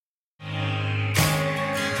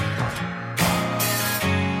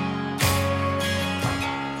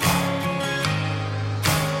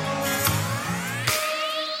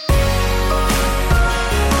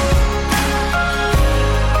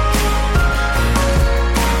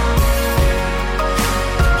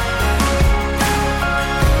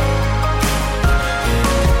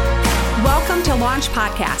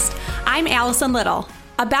Podcast. I'm Allison Little,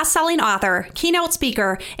 a best-selling author, keynote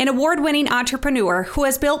speaker, and award-winning entrepreneur who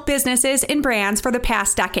has built businesses and brands for the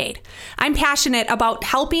past decade. I'm passionate about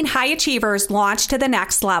helping high achievers launch to the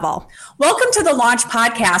next level. Welcome to the Launch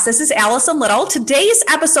Podcast. This is Allison Little. Today's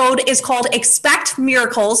episode is called Expect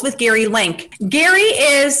Miracles with Gary Link. Gary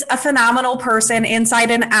is a phenomenal person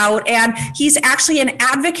inside and out, and he's actually an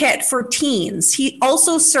advocate for teens. He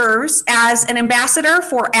also serves as an ambassador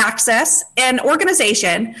for Access, an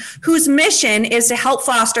organization whose mission is to help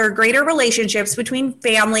foster greater relationships between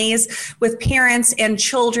families, with parents and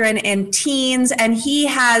children and teens, and he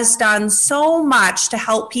has done so much to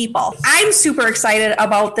help people. I'm super excited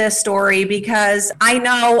about this story because I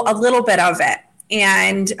know a little bit of it.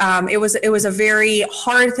 And it was a very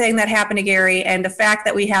hard thing that happened to Gary. And the fact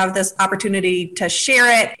that we have this opportunity to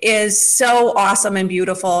share it is so awesome and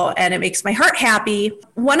beautiful. And it makes my heart happy.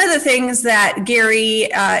 One of the things that Gary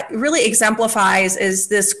really exemplifies is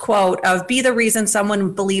this quote of "Be the reason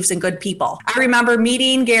someone believes in good people." I remember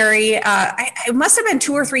meeting Gary, it must have been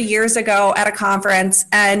 2 or 3 years ago at a conference,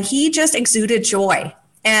 and he just exuded joy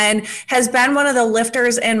and has been one of the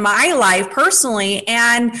lifters in my life personally,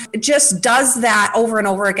 and just does that over and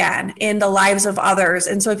over again in the lives of others.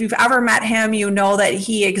 And so if you've ever met him, you know that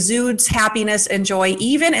he exudes happiness and joy,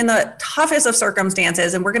 even in the toughest of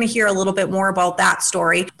circumstances. And we're going to hear a little bit more about that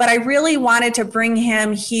story. But I really wanted to bring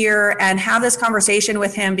him here and have this conversation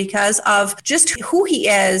with him because of just who he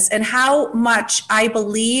is and how much I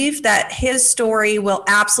believe that his story will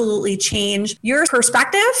absolutely change your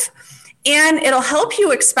perspective. And it'll help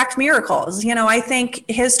you expect miracles. You know, I think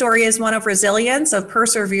his story is one of resilience, of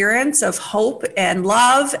perseverance, of hope and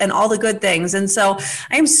love and all the good things. And so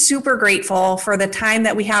I'm super grateful for the time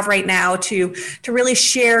that we have right now to really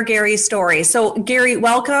share Gary's story. So Gary,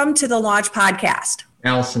 welcome to the Launch Podcast.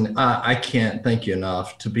 Allison, I can't thank you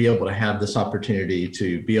enough to be able to have this opportunity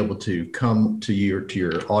to be able to come to your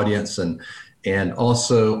audience and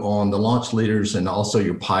also on the Launch Leaders and also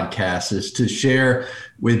your podcast is to share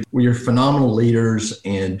with your phenomenal leaders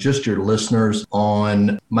and just your listeners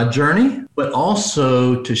on my journey, but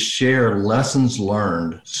also to share lessons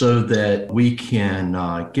learned so that we can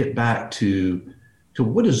get back to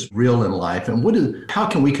what is real in life and how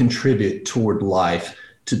can we contribute toward life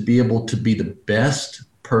to be able to be the best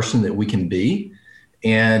person that we can be.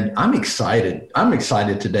 And I'm excited. I'm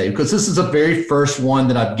excited today because this is the very first one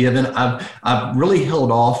that I've given. I've really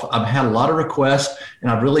held off. I've had a lot of requests and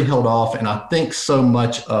I've really held off. And I think so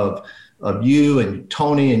much of you and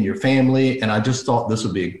Tony and your family. And I just thought this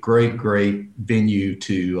would be a great venue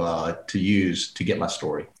to use to get my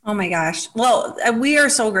story. Oh my gosh. Well, we are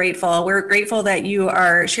so grateful. We're grateful that you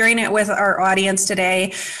are sharing it with our audience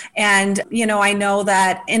today. And, you know, I know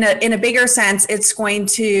that in a bigger sense, this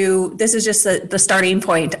is just the starting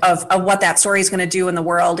point of what that story is going to do in the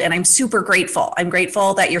world. And I'm super grateful. I'm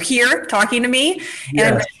grateful that you're here talking to me. And yes.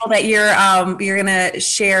 I'm grateful that you're going to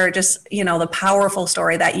share just, you know, the powerful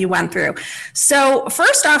story that you went through. So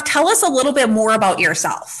first off, tell us a little bit more about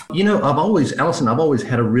yourself. You know, Allison, I've always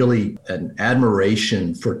had an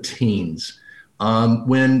admiration for teens.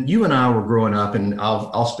 When you and I were growing up, and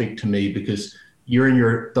I'll speak to me because you're in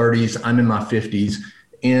your 30s, I'm in my 50s,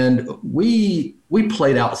 and we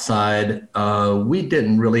played outside. We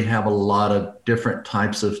didn't really have a lot of different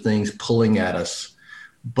types of things pulling at us.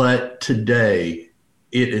 But today,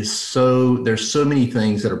 there's so many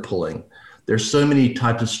things that are pulling. There's so many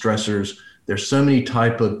types of stressors. There's so many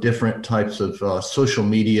different types of social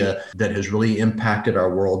media that has really impacted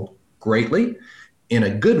our world greatly in a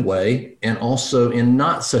good way and also in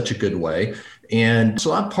not such a good way. And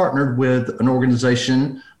so I partnered with an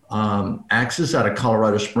organization, Access out of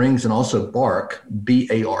Colorado Springs, and also BARK,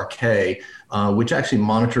 B-A-R-K, which actually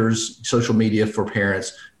monitors social media for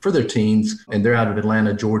parents for their teens, and they're out of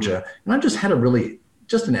Atlanta, Georgia. And I just had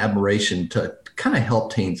an admiration to kind of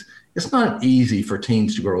help teens. It's not easy for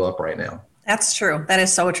teens to grow up right now. That's true. That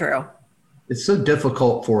is so true. It's so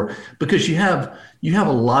difficult because you have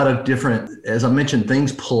a lot of different, as I mentioned,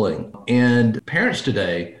 things pulling. And parents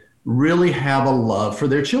today really have a love for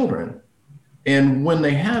their children. And when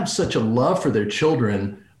they have such a love for their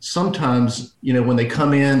children, sometimes, you know, when they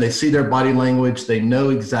come in, they see their body language, they know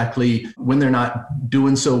exactly when they're not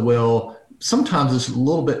doing so well. Sometimes it's a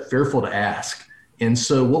little bit fearful to ask. And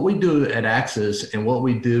so what we do at Access and what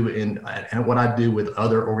we do and what I do with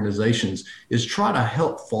other organizations is try to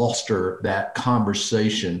help foster that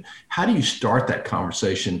conversation. How do you start that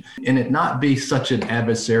conversation and it not be such an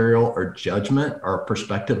adversarial or judgment or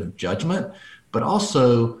perspective of judgment, but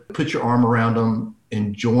also put your arm around them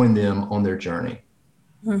and join them on their journey.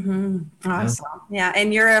 Awesome. Yeah.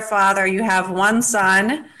 And you're a father. You have one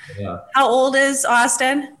son. Yeah. How old is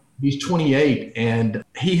Austin? He's 28, and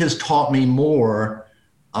he has taught me more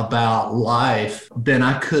about life than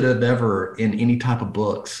I could have ever in any type of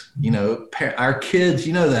books. You know, our kids,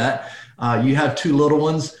 you know that you have two little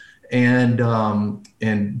ones, and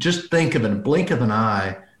just think of it, a blink of an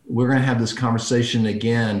eye, we're going to have this conversation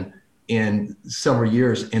again in several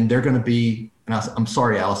years, and they're going to be, and I'm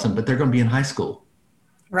sorry, Allison, but they're going to be in high school.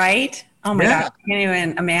 Right? Oh my gosh, I can't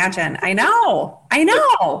even imagine. I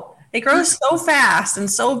know. They grow so fast and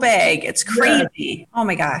so big. It's crazy. Yeah. Oh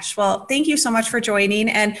my gosh. Well, thank you so much for joining.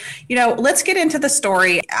 And, let's get into the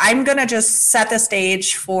story. I'm going to just set the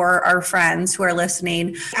stage for our friends who are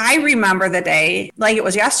listening. I remember the day, like it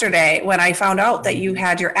was yesterday, when I found out that you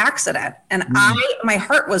had your accident, and my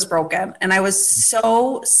heart was broken, and I was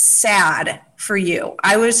so sad for you.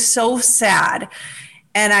 I was so sad.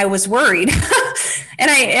 And I was worried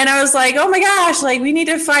and I was like, oh my gosh, like we need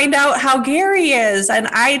to find out how Gary is. And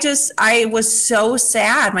I was so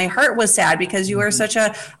sad. My heart was sad because you were such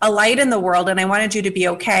a light in the world, and I wanted you to be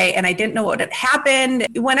okay. And I didn't know what had happened.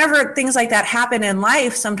 Whenever things like that happen in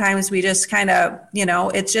life, sometimes we just kind of,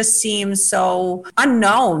 it just seems so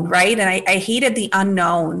unknown, right? And I hated the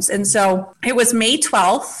unknowns. And so it was May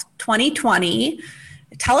 12th, 2020.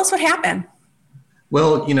 Tell us what happened.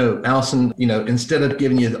 Well, Allison, instead of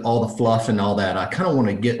giving you all the fluff and all that, I kind of want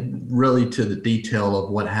to get really to the detail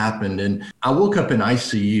of what happened. And I woke up in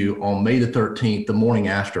ICU on May the 13th, the morning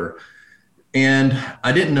after, and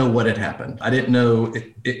I didn't know what had happened. I didn't know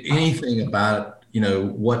anything about,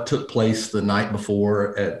 what took place the night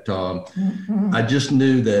before. I just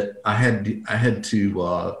knew that I had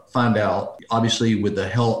to find out. Obviously, with the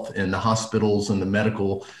health and the hospitals and the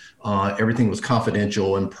medical, everything was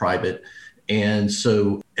confidential and private. And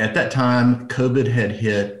so at that time, COVID had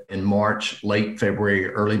hit in March, late February,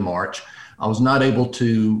 early March. I was not able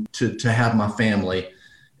to have my family.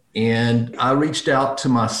 And I reached out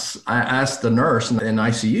I asked the nurse in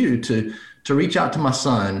ICU to reach out to my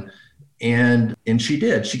son. And she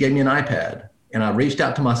did. She gave me an iPad. And I reached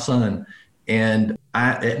out to my son. And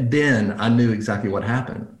then I knew exactly what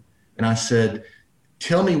happened. And I said,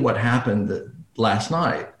 tell me what happened last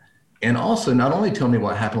night. And also, not only tell me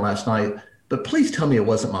what happened last night, but please tell me it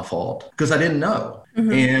wasn't my fault, because I didn't know.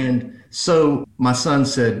 Mm-hmm. And so my son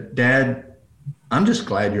said, Dad, I'm just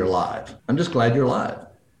glad you're alive. I'm just glad you're alive.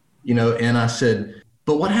 And I said,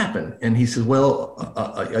 but what happened? And he said, well,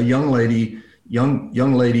 a young lady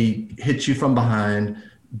hit you from behind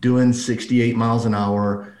doing 68 miles an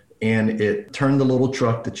hour. And it turned the little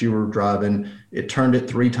truck that you were driving. It turned it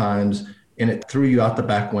 3 times, and it threw you out the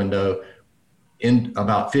back window in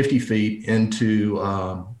about 50 feet into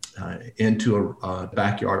a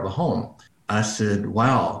backyard of a home. I said,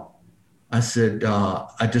 wow. I said,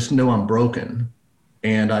 I just know I'm broken,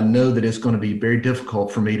 and I know that it's going to be very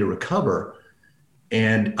difficult for me to recover,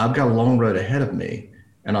 and I've got a long road ahead of me.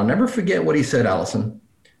 And I'll never forget what he said, Allison.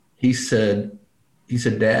 He said,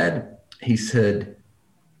 Dad, he said,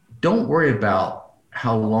 don't worry about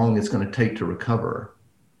how long it's going to take to recover.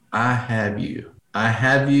 I have you. I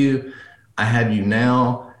have you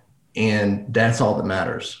now, and that's all that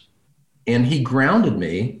matters. And he grounded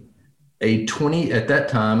me at that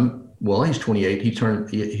time. Well, he's 28. He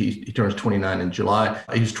turns 29 in July.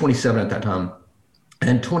 He was 27 at that time.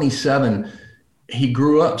 And 27, he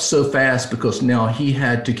grew up so fast because now he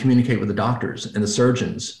had to communicate with the doctors and the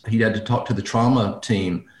surgeons. He had to talk to the trauma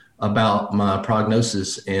team about my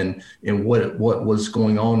prognosis and what was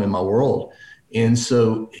going on in my world. And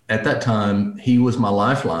so at that time, he was my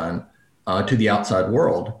lifeline to the outside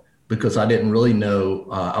world, because I didn't really know.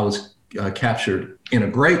 I was captured in a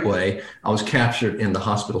great way. I was captured in the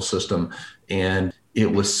hospital system, and it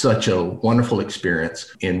was such a wonderful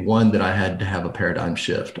experience, and one that I had to have a paradigm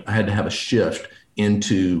shift. I had to have a shift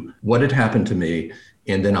into what had happened to me.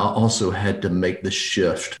 And then I also had to make the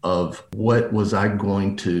shift of what was I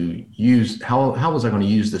going to use? How was I going to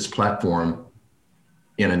use this platform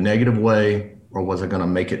in a negative way, or was I going to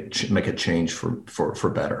make it change for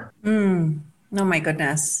better? Oh my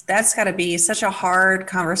goodness. That's got to be such a hard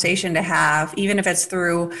conversation to have, even if it's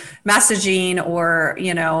through messaging or,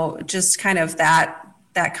 just kind of that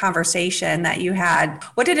conversation that you had.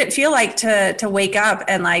 What did it feel like to wake up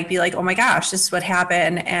and be like, oh my gosh, this is what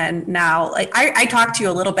happened? And now I talked to you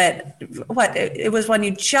a little bit, it was when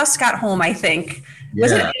you just got home, I think. Yeah.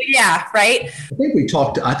 Was it? Yeah. Right. I think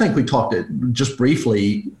we talked just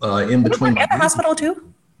briefly in between. At the hospital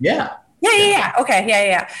too? Yeah. Yeah. Okay.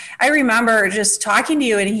 Yeah. I remember just talking to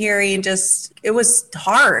you and hearing it was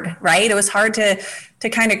hard, right? It was hard to to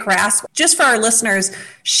kind of grasp. Just for our listeners,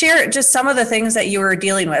 share just some of the things that you were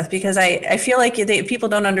dealing with, because I feel like people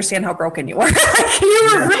don't understand how broken you were. You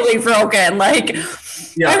were really broken. Like,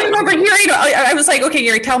 yeah. I remember hearing, I was like, okay,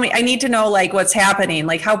 Gary, tell me, I need to know like what's happening.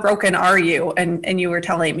 Like, how broken are you? And you were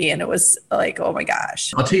telling me, and it was like, oh my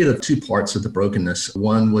gosh. I'll tell you the two parts of the brokenness.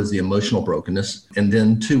 One was the emotional brokenness, and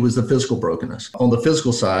then two was the physical brokenness. On the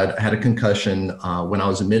physical side, I had a concussion when I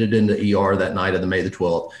was admitted into ER that night of the May the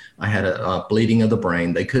 12th. I had a bleeding of the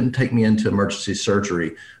brain. They couldn't take me into emergency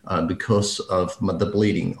surgery because of the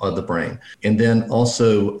bleeding of the brain. And then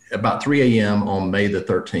also about 3 a.m. on May the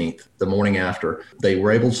 13th, the morning after, they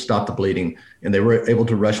were able to stop the bleeding, and they were able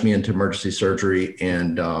to rush me into emergency surgery.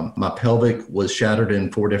 And my pelvic was shattered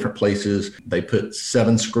in 4 different places. They put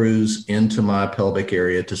 7 screws into my pelvic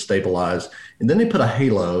area to stabilize. And then they put a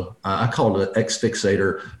halo, I call it an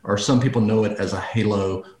X-fixator, or some people know it as a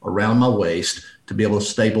halo, around my waist to be able to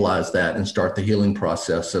stabilize that and start the healing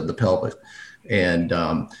process of the pelvic. And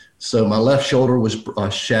so my left shoulder was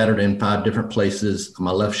shattered in 5 different places.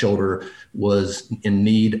 My left shoulder was in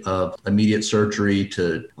need of immediate surgery.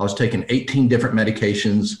 I was taking 18 different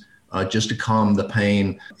medications just to calm the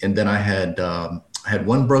pain. And then I had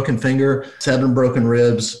 1 broken finger, 7 broken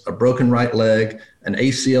ribs, a broken right leg, an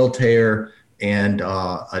ACL tear, and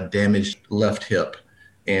a damaged left hip.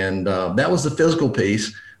 And that was the physical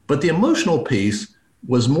piece. But the emotional piece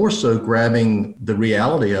was more so grabbing the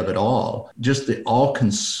reality of it all, just the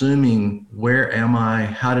all-consuming, where am I?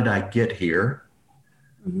 How did I get here?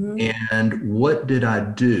 Mm-hmm. And what did I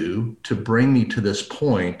do to bring me to this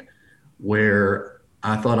point where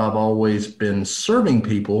I thought I've always been serving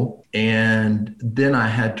people? And then I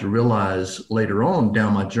had to realize later on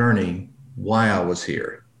down my journey why I was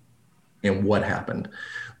here and what happened.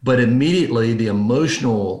 But immediately the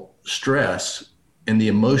emotional stress and the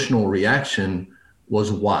emotional reaction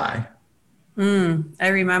was why. I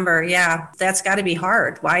remember. Yeah, that's got to be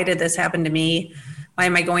hard. Why did this happen to me? Why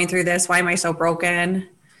am I going through this? Why am I so broken?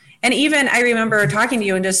 And even I remember talking to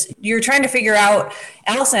you and just, you're trying to figure out,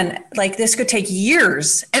 Allison, like this could take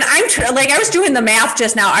years. And I was doing the math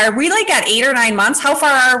just now. Are we like at 8 or 9 months? How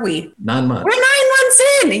far are we? 9 months. We're 9 months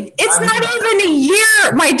in. It's not even a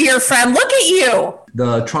year, my dear friend. Look at you.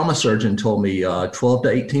 The trauma surgeon told me 12 to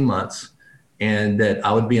 18 months. And that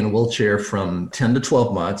I would be in a wheelchair from 10 to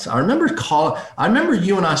 12 months. I remember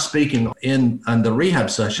you and I speaking in the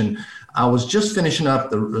rehab session. I was just finishing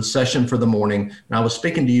up the session for the morning, and I was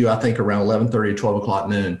speaking to you, I think around 11:30, 12 o'clock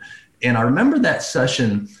noon. And I remember that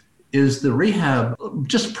session is the rehab,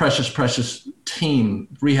 just precious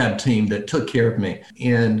rehab team that took care of me.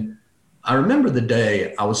 And I remember the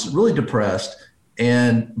day I was really depressed.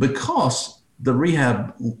 And because the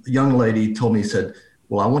rehab young lady told me, said,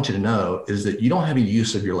 well, I want you to know is that you don't have any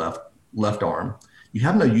use of your left arm. You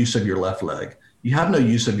have no use of your left leg. You have no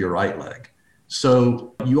use of your right leg.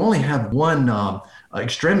 So you only have one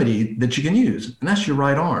extremity that you can use, and that's your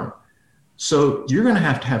right arm. So you're going to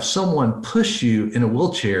have someone push you in a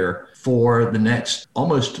wheelchair for the next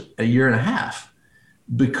almost a year and a half,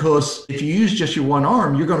 because if you use just your one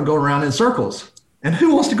arm, you're going to go around in circles. And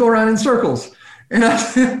who wants to go around in circles? And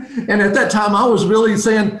at that time, I was really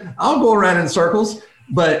saying, I'll go around in circles.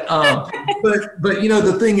 But you know,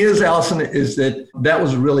 the thing is, Allison, is that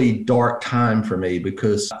was a really dark time for me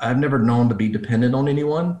because I've never known to be dependent on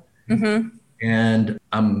anyone. Mm-hmm. And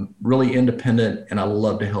I'm really independent and I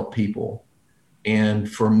love to help people.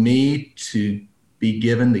 And for me to be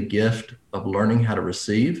given the gift of learning how to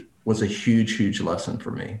receive was a huge, huge lesson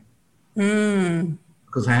for me.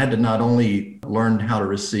 Because I had to not only learn how to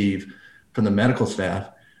receive from the medical staff,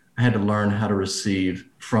 I had to learn how to receive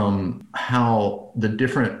from how the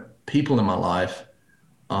different people in my life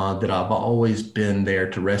that I've always been there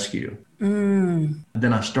to rescue.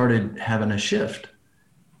 Then I started having a shift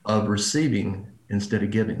of receiving instead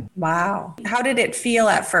of giving. Wow. How did it feel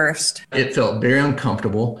at first? It felt very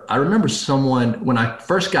uncomfortable. I remember when I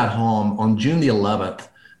first got home on June the 11th,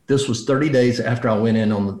 this was 30 days after I went in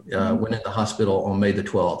the hospital on May the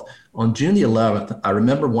 12th. On June the 11th, I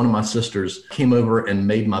remember one of my sisters came over and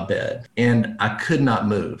made my bed, and I could not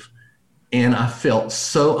move. And I felt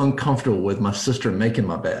so uncomfortable with my sister making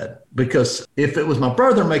my bed, because if it was my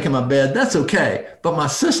brother making my bed, that's okay. But my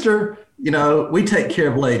sister, you know, we take care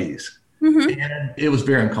of ladies. Mm-hmm. And it was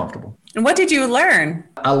very uncomfortable. And what did you learn?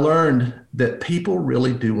 I learned that people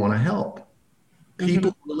really do want to help.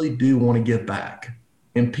 People really do want to give back.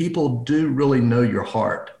 And people do really know your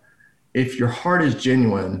heart. If your heart is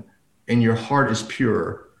genuine and your heart is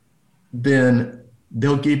pure, then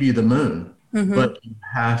they'll give you the moon, but you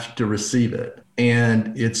have to receive it.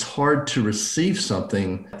 And it's hard to receive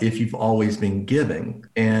something if you've always been giving.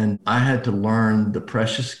 And I had to learn the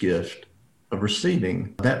precious gift of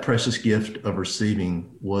receiving. That precious gift of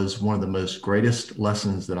receiving was one of the most greatest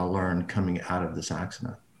lessons that I learned coming out of this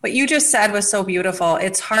accident. What you just said was so beautiful.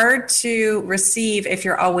 It's hard to receive if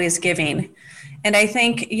you're always giving. And I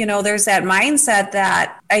think, there's that mindset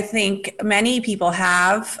that I think many people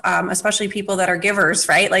have, especially people that are givers,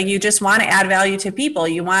 right? Like you just want to add value to people.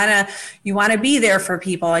 You want to be there for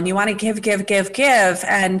people, and you want to give.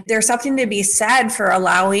 And there's something to be said for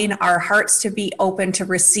allowing our hearts to be open to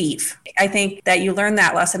receive. I think that you learn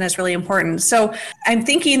that lesson is really important. So I'm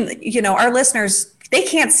thinking, our listeners, they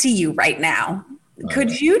can't see you right now.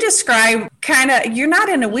 Could you describe you're not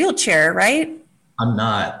in a wheelchair, right? I'm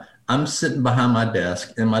not. I'm sitting behind my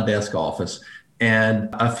desk in my desk office,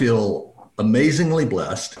 and I feel amazingly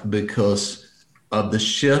blessed because of the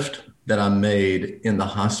shift that I made in the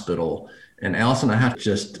hospital. And Allison, I have to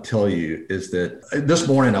just tell you is that this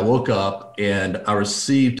morning I woke up and I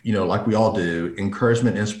received, like we all do,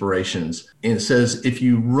 encouragement, inspirations. And it says, if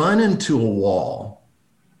you run into a wall,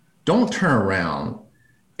 don't turn around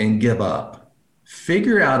and give up.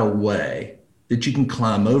 Figure out a way that you can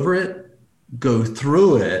climb over it, go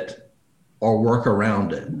through it, or work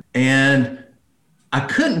around it. And I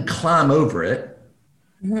couldn't climb over it.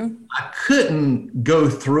 Mm-hmm. I couldn't go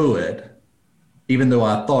through it, even though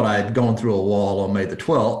I thought I had gone through a wall on May the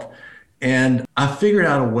 12th. And I figured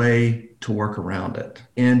out a way to work around it.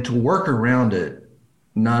 And to work around it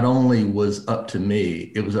not only was up to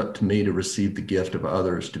me, it was up to me to receive the gift of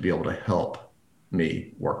others to be able to help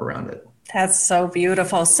me work around it. That's so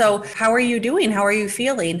beautiful. So how are you doing? How are you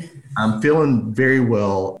feeling? I'm feeling very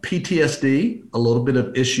well. PTSD, a little bit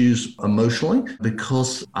of issues emotionally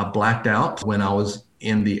because I blacked out when I was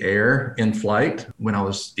in the air in flight, when I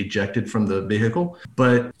was ejected from the vehicle.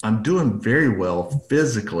 But I'm doing very well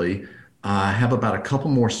physically. I have about a couple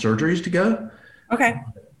more surgeries to go. Okay.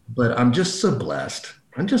 But I'm just so blessed.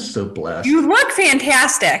 I'm just so blessed. You look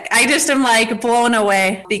fantastic. I just am blown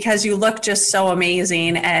away because you look just so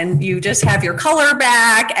amazing, and you just have your color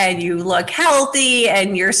back, and you look healthy,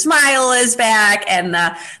 and your smile is back, and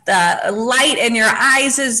the light in your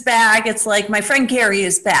eyes is back. It's like my friend Gary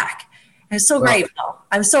is back. I'm so grateful.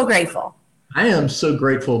 I'm so grateful. I am so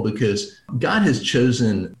grateful because God has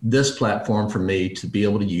chosen this platform for me to be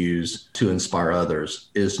able to use to inspire others,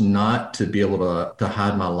 is not to be able to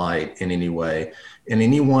hide my light in any way. And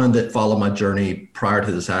anyone that followed my journey prior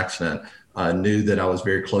to this accident knew that I was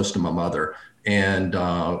very close to my mother, and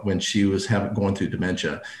when she was going through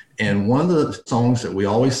dementia. And one of the songs that we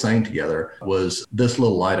always sang together was This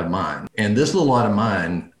Little Light of Mine. And this little light of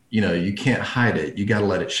mine, you can't hide it. You got to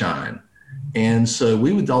let it shine. And so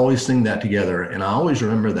we would always sing that together. And I always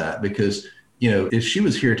remember that because, if she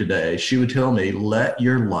was here today, she would tell me, let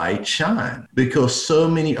your light shine, because so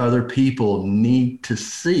many other people need to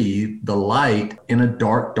see the light in a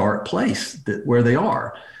dark, dark place where they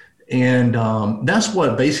are. And that's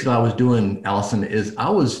what basically I was doing, Allison, is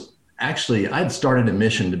I'd started a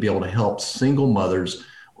mission to be able to help single mothers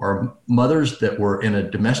or mothers that were in a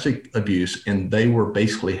domestic abuse, and they were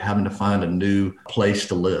basically having to find a new place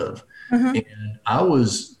to live. Mm-hmm. And I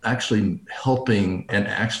was actually helping and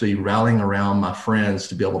actually rallying around my friends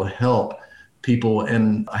to be able to help people.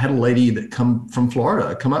 And I had a lady that come up from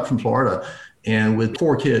Florida, and with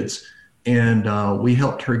 4 kids. And we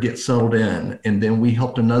helped her get settled in. And then we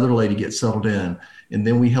helped another lady get settled in. And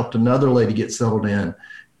then we helped another lady get settled in.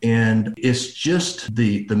 And it's just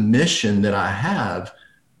the mission that I have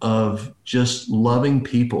of just loving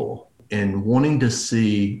people and wanting to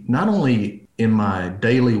see, not only in my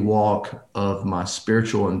daily walk of my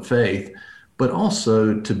spiritual and faith, but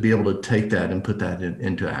also to be able to take that and put that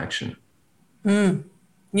into action.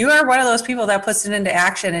 You are one of those people that puts it into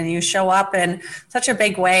action, and you show up in such a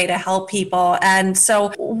big way to help people. And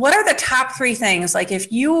so what are the top 3 things? Like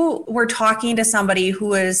if you were talking to somebody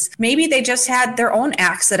who is, maybe they just had their own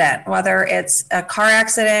accident, whether it's a car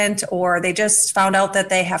accident or they just found out that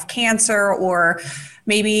they have cancer, or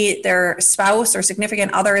maybe their spouse or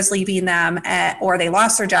significant other is leaving them, or they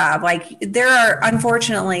lost their job. Like there are,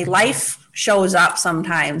 unfortunately, life shows up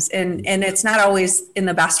sometimes, and it's not always in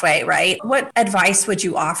the best way, right? What advice would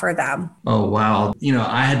you offer them? Oh, wow.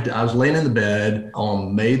 I was laying in the bed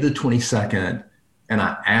on May the 22nd, and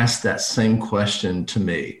I asked that same question to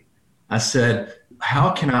me. I said,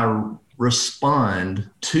 how can I respond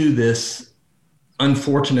to this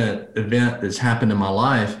unfortunate event that's happened in my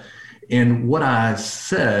life? And what I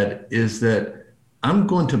said is that I'm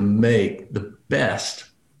going to make the best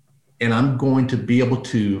and I'm going to be able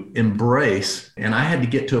to embrace. And I had to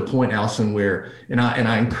get to a point, Allison, where, and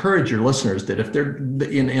I encourage your listeners that if they're,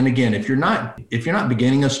 and again, if you're not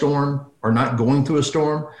beginning a storm or not going through a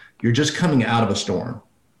storm, you're just coming out of a storm.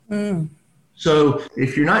 Mm. So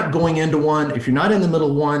if you're not going into one, if you're not in the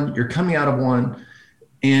middle of one, you're coming out of one.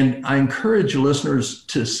 And I encourage your listeners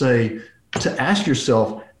to ask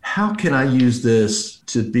yourself, how can I use this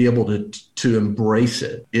to be able to embrace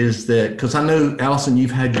it? Is that, because I know, Allison,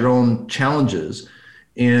 you've had your own challenges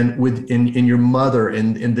and in your mother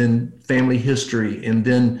and then family history, and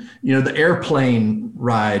then, the airplane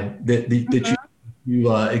ride that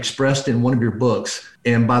you expressed in one of your books.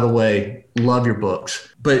 And by the way, love your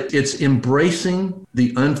books, but it's embracing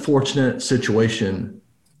the unfortunate situation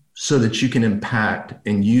so that you can impact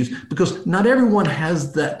and use, because not everyone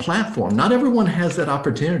has that platform. Not everyone has that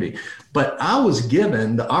opportunity. But I was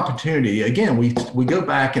given the opportunity. Again, we go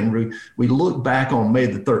back and we look back on May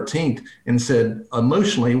the 13th and said,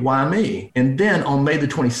 emotionally, why me? And then on May the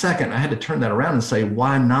 22nd, I had to turn that around and say,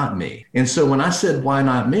 why not me? And so when I said, why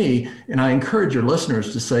not me? And I encourage your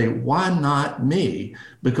listeners to say, why not me?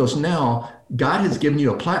 Because now God has given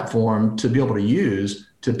you a platform to be able to use,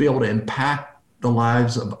 to be able to impact the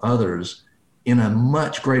lives of others in a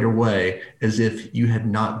much greater way, as if you had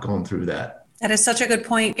not gone through that. That is such a good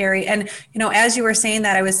point, Gary. And, as you were saying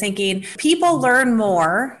that, I was thinking people learn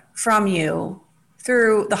more from you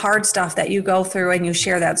through the hard stuff that you go through and you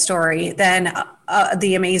share that story than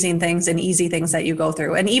the amazing things and easy things that you go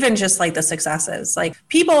through. And even just like the successes, like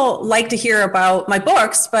people like to hear about my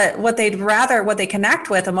books, but what they connect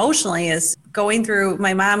with emotionally is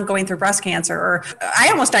my mom going through breast cancer, or I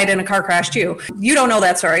almost died in a car crash too. You don't know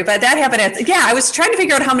that story, but that happened I was trying to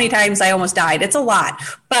figure out how many times I almost died. It's a lot,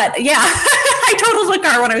 but yeah, I totaled a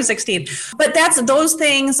car when I was 16. But those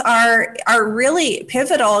things are really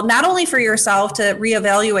pivotal, not only for yourself to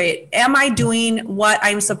reevaluate, am I doing what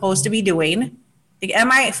I'm supposed to be doing?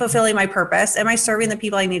 Am I fulfilling my purpose? Am I serving the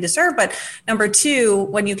people I need to serve? But number two,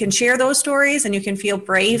 when you can share those stories and you can feel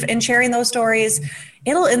brave in sharing those stories,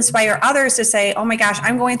 it'll inspire others to say, oh my gosh,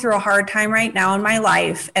 I'm going through a hard time right now in my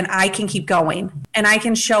life, and I can keep going and I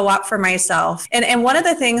can show up for myself. And one of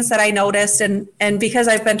the things that I noticed, and because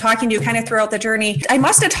I've been talking to you kind of throughout the journey, I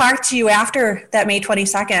must have talked to you after that May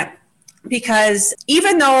 22nd. Because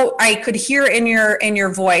even though I could hear in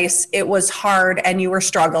your voice, it was hard and you were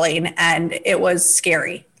struggling and it was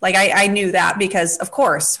scary. Like I knew that because, of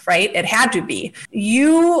course, right? It had to be.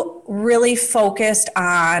 You really focused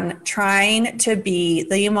on trying to be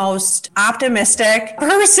the most optimistic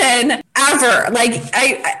person ever. Like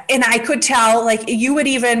I could tell, like you would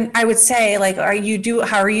even, I would say, like, how are you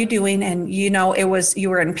doing? And you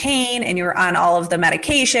were in pain and you were on all of the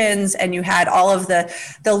medications and you had all of the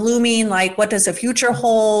looming, like, what does the future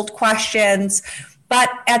hold questions. But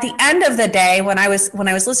at the end of the day, when I was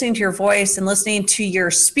listening to your voice and listening to your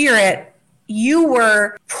spirit, you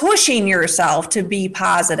were pushing yourself to be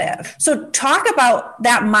positive. So talk about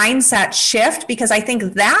that mindset shift, because I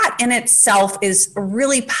think that in itself is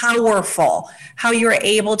really powerful, how you're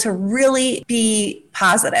able to really be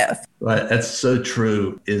positive. Right. That's so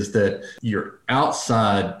true, is that your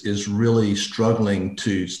outside is really struggling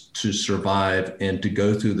to survive and to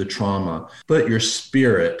go through the trauma, but your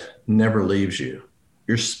spirit never leaves you.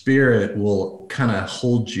 Your spirit will kind of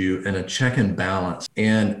hold you in a check and balance.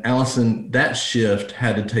 And Allison, that shift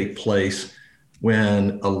had to take place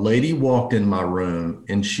when a lady walked in my room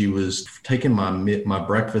and she was taking my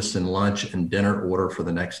breakfast and lunch and dinner order for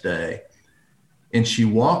the next day. And she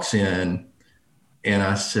walks in and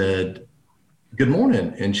I said, "Good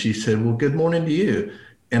morning." And she said, "Well, good morning to you."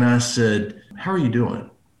 And I said, "How are you doing?"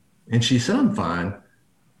 And she said, "I'm fine."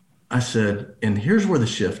 I said, and here's where the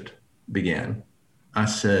shift began. I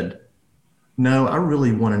said, "No, I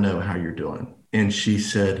really want to know how you're doing." And she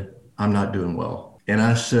said, "I'm not doing well." And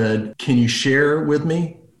I said, "Can you share with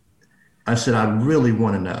me?" I said, "I really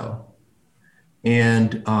want to know."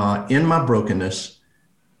 And in my brokenness,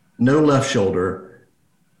 no left shoulder,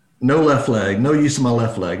 no left leg, no use of my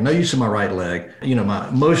left leg, no use of my right leg. My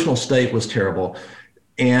emotional state was terrible.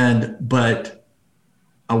 But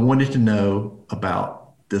I wanted to know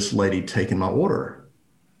about this lady taking my order.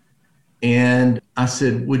 And I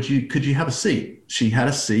said, could you have a seat? She had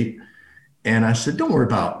a seat. And I said, don't worry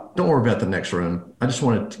about the next room. I just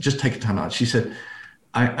want to take a time out. She said,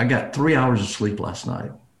 I got 3 hours of sleep last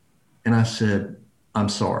night. And I said, "I'm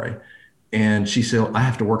sorry." And she said, "I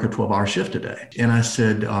have to work a 12-hour shift today." And I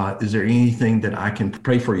said, "Is there anything that I can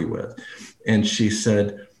pray for you with?" And she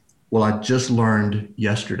said, "Well, I just learned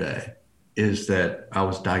yesterday is that I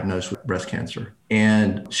was diagnosed with breast cancer."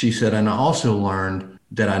 And she said, "And I also learned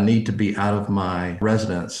that I need to be out of my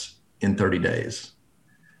residence in 30 days.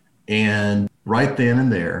 And right then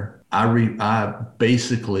and there, I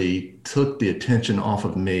basically took the attention off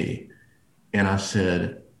of me, and I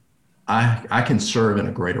said, I can serve in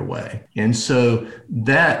a greater way. And so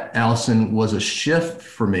that, Allison, was a shift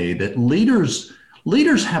for me, that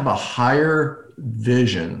leaders have a higher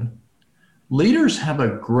vision. Leaders have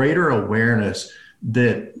a greater awareness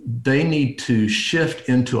that they need to shift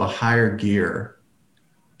into a higher gear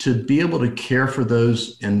to be able to care for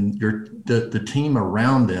those and the team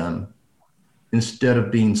around them instead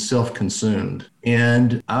of being self-consumed.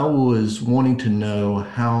 And I was wanting to know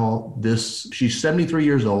how she's 73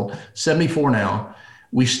 years old, 74 now.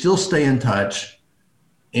 We still stay in touch.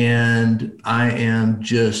 And I am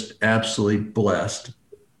just absolutely blessed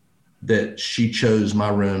that she chose my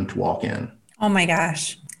room to walk in. Oh my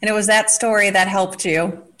gosh. And it was that story that helped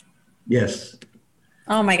you. Yes.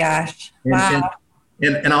 Oh my gosh. Wow.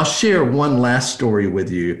 And I'll share one last story with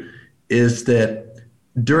you, is that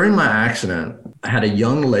during my accident, I had a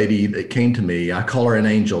young lady that came to me. I call her an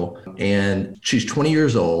angel, and she's 20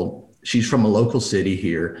 years old. She's from a local city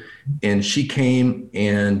here. And she came,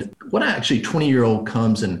 and what actually 20-year-old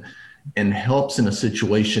comes and helps in a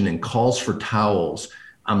situation and calls for towels.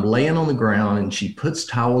 I'm laying on the ground and she puts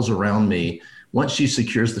towels around me. Once she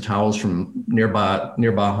secures the towels from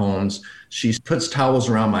nearby homes, she puts towels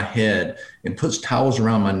around my head and puts towels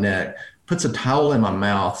around my neck, puts a towel in my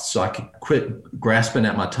mouth so I can quit grasping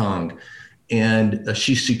at my tongue. And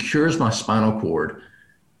she secures my spinal cord.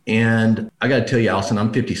 And I got to tell you, Allison,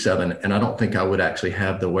 I'm 57, and I don't think I would actually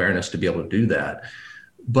have the awareness to be able to do that.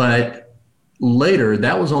 But later,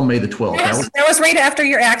 that was on May the 12th. Yes, that was right after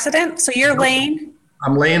your accident. So you're laying.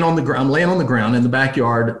 I'm laying on the ground in the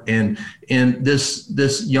backyard, and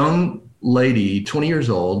this young lady, 20 years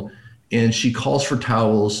old, and she calls for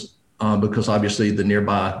towels because obviously the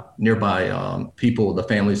nearby people, the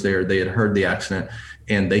families there, they had heard the accident,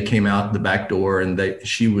 and they came out the back door, and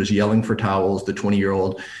she was yelling for towels, the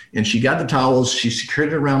 20-year-old, and she got the towels, she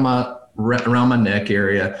secured it around my neck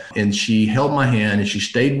area, and she held my hand, and she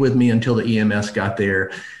stayed with me until the EMS got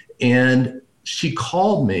there. And she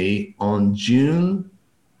called me on June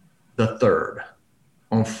the 3rd,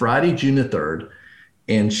 on Friday, June the 3rd.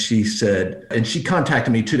 And she said, and she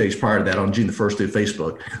contacted me 2 days prior to that on June the 1st through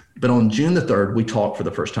Facebook. But on June the 3rd, we talked for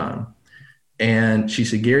the first time. And she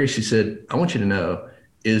said, Gary, she said, I want you to know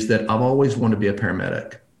is that I've always wanted to be a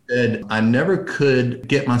paramedic. And I never could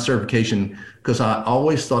get my certification because I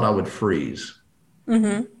always thought I would freeze.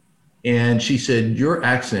 Mm-hmm. And she said, your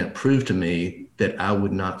accident proved to me that I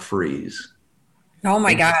would not freeze. Oh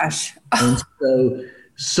my gosh. And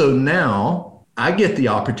so now I get the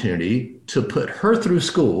opportunity to put her through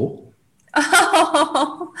school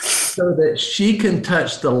so that she can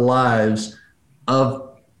touch the lives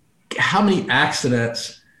of how many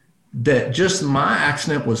accidents that just my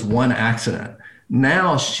accident was one accident.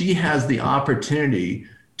 Now she has the opportunity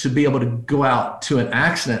to be able to go out to an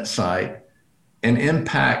accident site and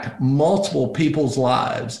impact multiple people's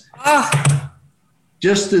lives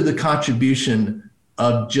just through the contribution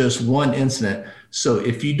of just one incident. So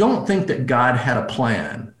if you don't think that God had a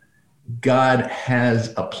plan, God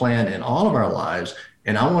has a plan in all of our lives.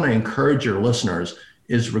 And I want to encourage your listeners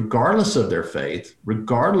is regardless of their faith,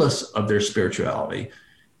 regardless of their spirituality,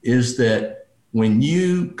 is that when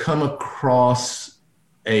you come across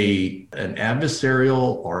an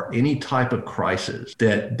adversarial or any type of crisis,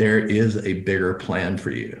 that there is a bigger plan for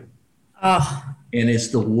you. And it's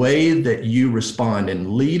the way that you respond.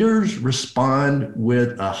 And leaders respond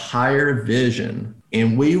with a higher vision,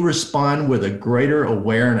 and we respond with a greater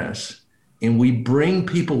awareness, and we bring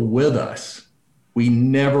people with us. We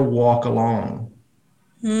never walk alone.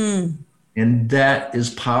 And that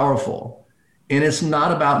is powerful. And it's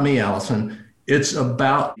not about me, Allison. It's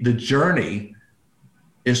about the journey.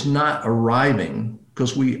 It's not arriving,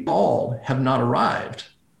 because we all have not arrived.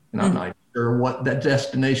 And I'm not sure what that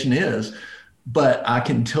destination is, but I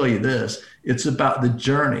can tell you this, it's about the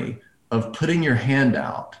journey of putting your hand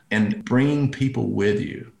out and bringing people with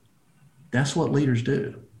you. That's what leaders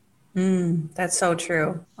do. That's so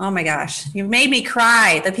true. Oh my gosh. You've made me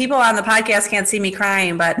cry. The people on the podcast can't see me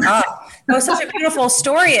crying, but it was such a beautiful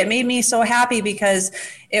story. It made me so happy because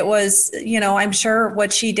it was, I'm sure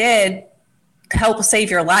what she did helped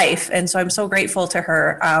save your life. And so I'm so grateful to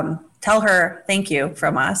her. Tell her thank you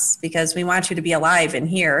from us, because we want you to be alive and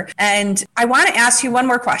here. And I want to ask you one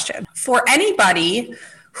more question. For anybody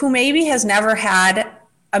who maybe has never had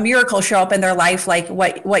a miracle show up in their life like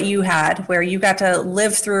what you had, where you got to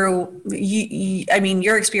live through, I mean,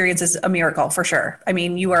 your experience is a miracle for sure. I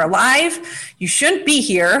mean, you are alive, you shouldn't be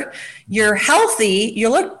here, you're healthy, you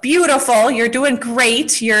look beautiful, you're doing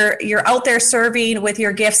great, you're out there serving with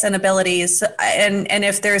your gifts and abilities. And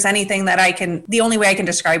if there's anything that the only way I can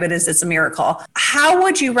describe it is it's a miracle. How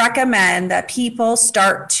would you recommend that people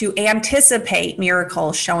start to anticipate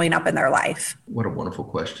miracles showing up in their life? What a wonderful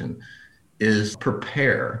question. Is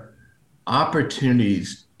prepare.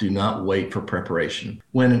 Opportunities do not wait for preparation.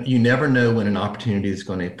 When you never know when an opportunity is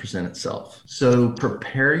going to present itself. So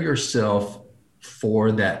prepare yourself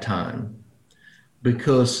for that time,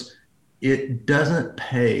 because it doesn't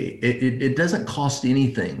pay. It doesn't cost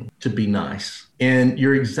anything to be nice. And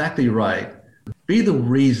you're exactly right. Be the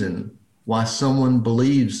reason why someone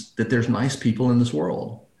believes that there's nice people in this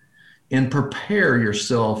world, and prepare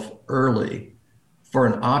yourself early for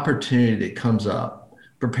an opportunity that comes up.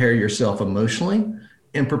 Prepare yourself emotionally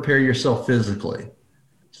and prepare yourself physically,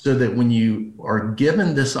 so that when you are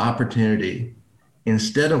given this opportunity,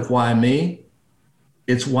 instead of why me,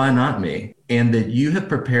 it's why not me. And that you have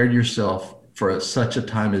prepared yourself for such a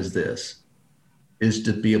time as this, is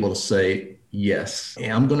to be able to say, yes,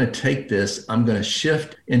 I'm going to take this, I'm going to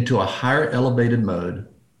shift into a higher elevated mode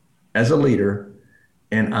as a leader,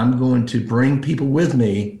 and I'm going to bring people with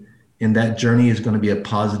me. And that journey is going to be a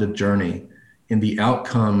positive journey, and the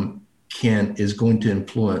outcome is going to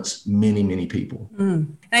influence many, many people.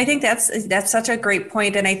 And I think that's such a great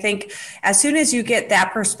point. And I think as soon as you get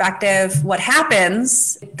that perspective, what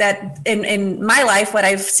happens that in my life, what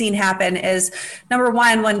I've seen happen is, number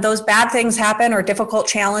one, when those bad things happen or difficult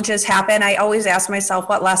challenges happen, I always ask myself,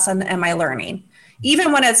 what lesson am I learning?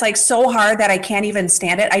 Even when it's like so hard that I can't even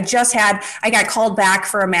stand it. I got called back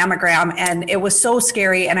for a mammogram, and it was so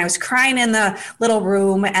scary, and I was crying in the little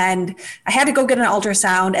room, and I had to go get an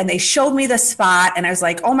ultrasound, and they showed me the spot, and I was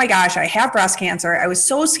like, oh my gosh, I have breast cancer. I was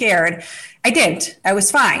so scared. I didn't. I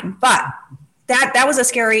was fine. But that was a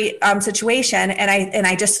scary situation. And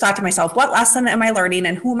I just thought to myself, what lesson am I learning,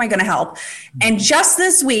 and who am I going to help? And just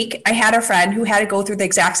this week, I had a friend who had to go through the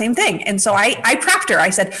exact same thing. And so I prepped her. I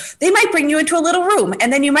said, they might bring you into a little room,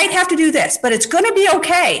 and then you might have to do this, but it's going to be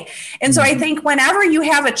okay. And so I think whenever you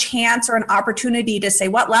have a chance or an opportunity to say,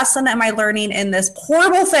 what lesson am I learning in this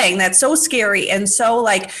horrible thing that's so scary, and so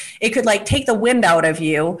like it could like take the wind out of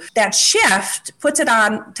you, that shift puts it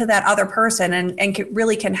on to that other person and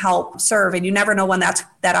really can help serve. And you never know when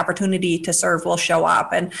that opportunity to serve will show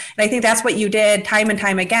up. And I think that's what you did time and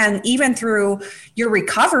time again, even through your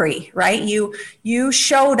recovery, right? You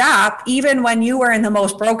showed up even when you were in the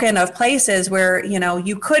most broken of places where, you know,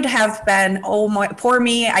 you could have been, oh my, poor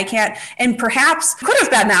me, I can't, and perhaps could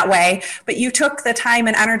have been that way, but you took the time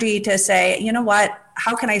and energy to say, you know what,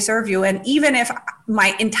 how can I serve you? And even if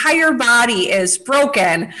my entire body is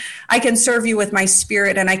broken, I can serve you with my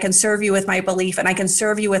spirit, and I can serve you with my belief, and I can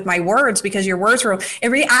serve you with my words, because your words were,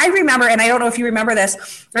 I remember, and I don't know if you remember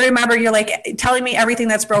this, I remember you're like telling me everything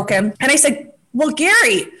that's broken. And I said, well,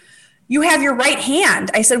 Gary, you have your right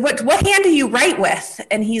hand. I said, what hand do you write with?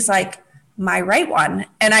 And he's like, my right one.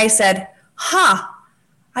 And I said,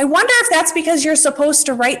 I wonder if that's because you're supposed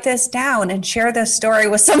to write this down and share this story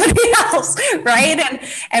with somebody else, right?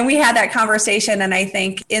 And we had that conversation, and I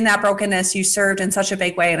think in that brokenness, you served in such a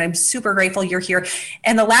big way, and I'm super grateful you're here.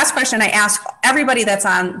 And the last question I ask everybody that's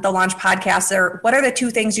on the Launch podcast are, what are the 2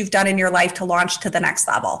 things you've done in your life to launch to the next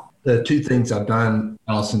level? The 2 things I've done,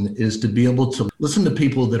 Allison, is to be able to listen to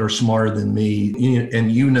people that are smarter than me, and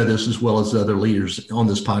you know this as well as other leaders on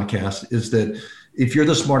this podcast, is that if you're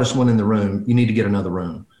the smartest one in the room, you need to get another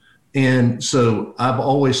room. And so I've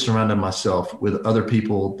always surrounded myself with other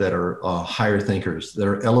people that are higher thinkers, that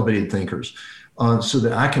are elevated thinkers, so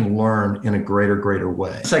that I can learn in a greater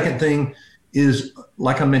way. Second thing is,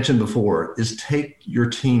 like I mentioned before, is take your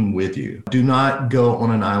team with you. Do not go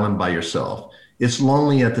on an island by yourself. It's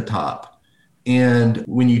lonely at the top. And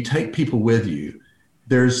when you take people with you,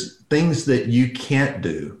 there's things that you can't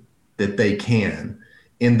do that they can.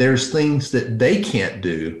 And there's things that they can't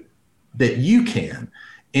do that you can.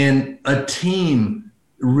 And a team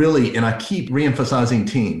really, and I keep reemphasizing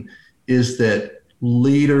team, is that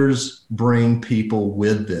leaders bring people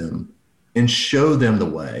with them and show them the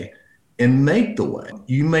way and make the way.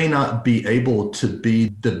 You may not be able to be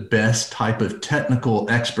the best type of technical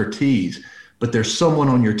expertise, but there's someone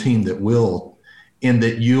on your team that will, and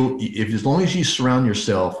that as long as you surround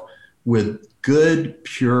yourself with good,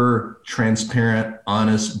 pure, transparent,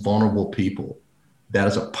 honest, vulnerable people, that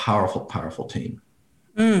is a powerful, powerful team.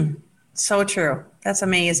 So true. That's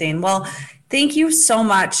amazing. Well, thank you so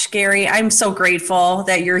much, Gary. I'm so grateful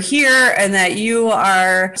that you're here and that you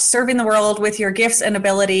are serving the world with your gifts and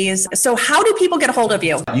abilities. So how do people get a hold of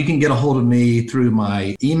you? You can get a hold of me through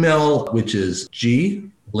my email, which is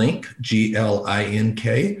glink,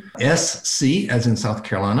 GLINK, SC as in South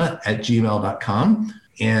Carolina @gmail.com.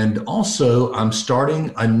 And also I'm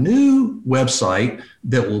starting a new website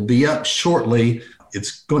that will be up shortly.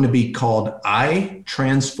 It's going to be called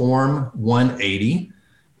iTransform 180.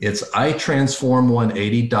 It's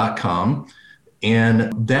iTransform180.com.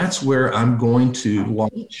 And that's where I'm going to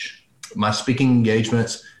launch my speaking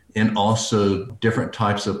engagements and also different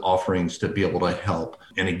types of offerings to be able to help.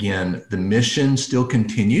 And again, the mission still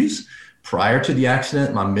continues. Prior to the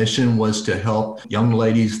accident, my mission was to help young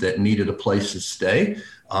ladies that needed a place to stay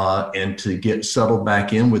and to get settled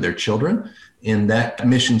back in with their children. And that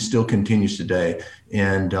mission still continues today.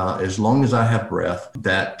 And as long as I have breath,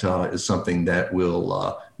 that is something that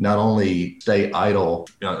will not only stay idle,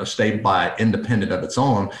 stay by independent of its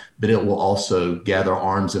own, but it will also gather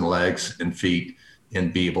arms and legs and feet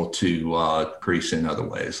and be able to increase in other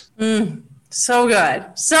ways. So good.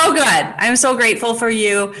 So good. I'm so grateful for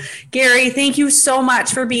you. Gary, thank you so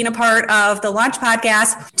much for being a part of the Launch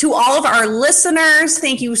Podcast. To all of our listeners,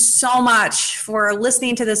 thank you so much for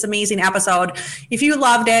listening to this amazing episode. If you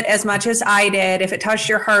loved it as much as I did, if it touched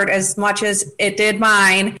your heart as much as it did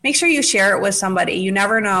mine, make sure you share it with somebody. You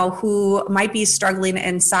never know who might be struggling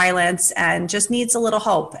in silence and just needs a little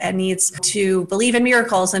hope and needs to believe in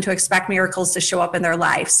miracles and to expect miracles to show up in their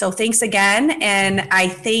life. So thanks again. And I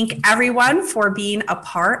thank everyone for being a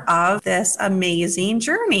part of this amazing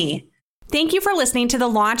journey. Thank you for listening to the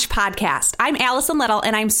Launch Podcast. I'm Allison Little,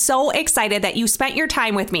 and I'm so excited that you spent your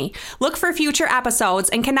time with me. Look for future episodes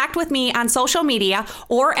and connect with me on social media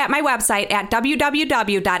or at my website at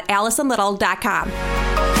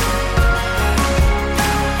www.allisonlittle.com.